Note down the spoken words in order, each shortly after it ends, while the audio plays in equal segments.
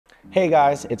Hey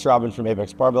guys, it's Robin from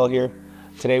Apex Barbell here.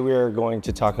 Today we are going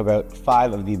to talk about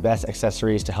 5 of the best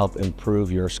accessories to help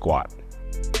improve your squat.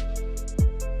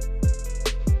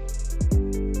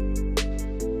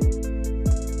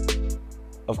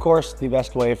 Of course, the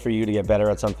best way for you to get better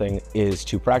at something is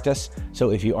to practice.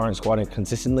 So if you aren't squatting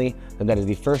consistently, then that is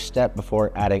the first step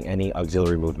before adding any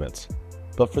auxiliary movements.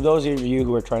 But for those of you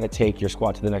who are trying to take your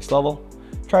squat to the next level,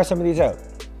 try some of these out.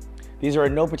 These are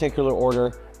in no particular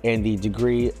order, and the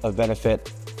degree of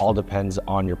benefit all depends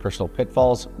on your personal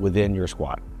pitfalls within your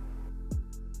squat.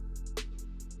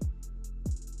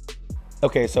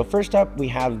 Okay, so first up we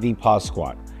have the pause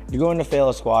squat. If you're going to fail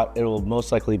a squat, it will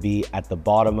most likely be at the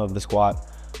bottom of the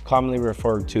squat, commonly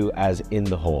referred to as in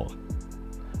the hole.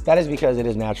 That is because it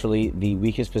is naturally the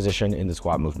weakest position in the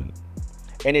squat movement.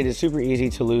 And it is super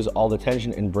easy to lose all the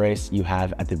tension and brace you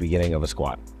have at the beginning of a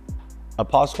squat. A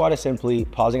pause squat is simply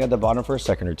pausing at the bottom for a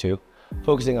second or two,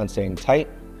 focusing on staying tight,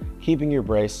 keeping your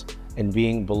brace, and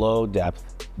being below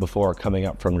depth before coming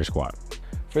up from your squat.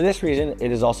 For this reason,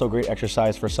 it is also a great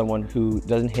exercise for someone who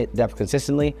doesn't hit depth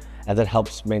consistently, as it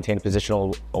helps maintain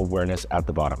positional awareness at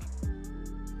the bottom.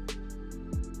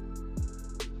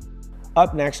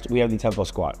 Up next, we have the tempo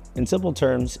squat. In simple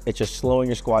terms, it's just slowing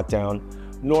your squat down,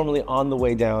 normally on the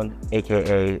way down,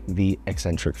 aka the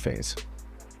eccentric phase.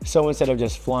 So instead of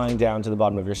just flying down to the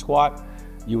bottom of your squat,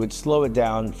 you would slow it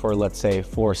down for, let's say,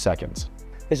 4 seconds.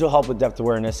 This will help with depth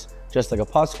awareness, just like a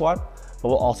pause squat, but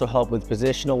will also help with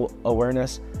positional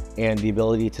awareness and the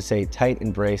ability to stay tight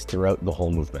and braced throughout the whole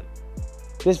movement.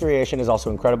 This variation is also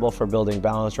incredible for building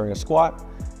balance during a squat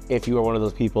if you are one of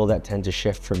those people that tend to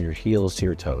shift from your heels to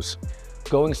your toes.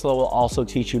 Going slow will also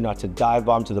teach you not to dive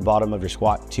bomb to the bottom of your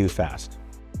squat too fast.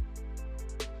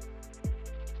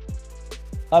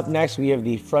 Up next, we have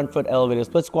the front foot elevated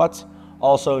split squats,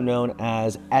 also known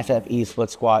as FFE split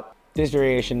squat. This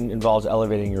variation involves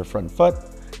elevating your front foot.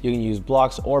 You can use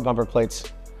blocks or bumper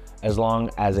plates as long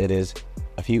as it is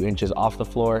a few inches off the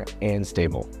floor and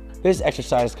stable. This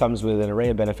exercise comes with an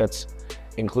array of benefits,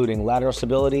 including lateral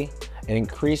stability and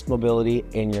increased mobility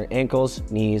in your ankles,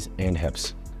 knees, and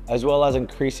hips, as well as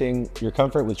increasing your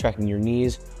comfort with tracking your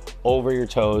knees over your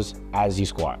toes as you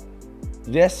squat.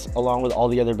 This, along with all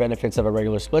the other benefits of a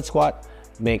regular split squat,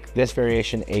 make this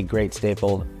variation a great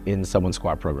staple in someone's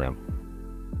squat program.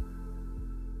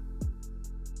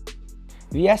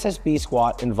 The SSB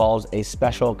squat involves a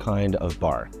special kind of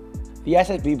bar. The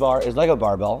SSB bar is like a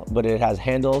barbell, but it has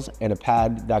handles and a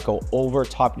pad that go over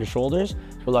top your shoulders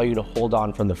to allow you to hold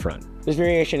on from the front. This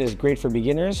variation is great for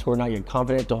beginners who are not yet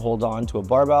confident to hold on to a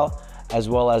barbell, as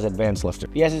well as advanced lifters.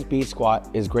 The SSB squat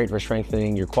is great for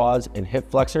strengthening your quads and hip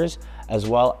flexors, as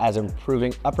well as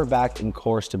improving upper back and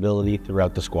core stability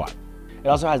throughout the squat. It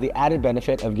also has the added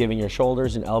benefit of giving your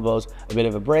shoulders and elbows a bit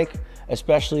of a break,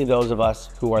 especially those of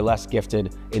us who are less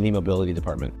gifted in the mobility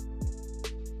department.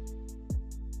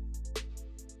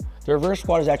 The reverse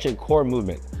squat is actually a core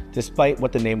movement, despite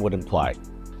what the name would imply.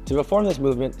 To perform this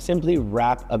movement, simply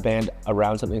wrap a band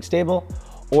around something stable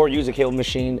or use a cable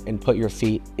machine and put your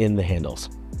feet in the handles.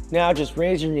 Now just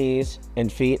raise your knees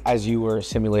and feet as you were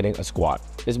simulating a squat.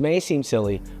 This may seem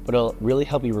silly, but it'll really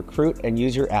help you recruit and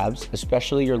use your abs,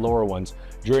 especially your lower ones,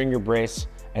 during your brace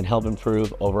and help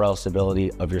improve overall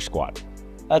stability of your squat.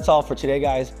 That's all for today,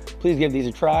 guys. Please give these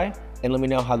a try and let me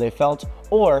know how they felt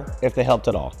or if they helped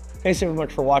at all. Thanks so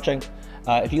much for watching.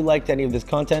 If you liked any of this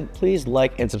content, please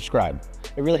like and subscribe.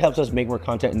 It really helps us make more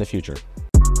content in the future.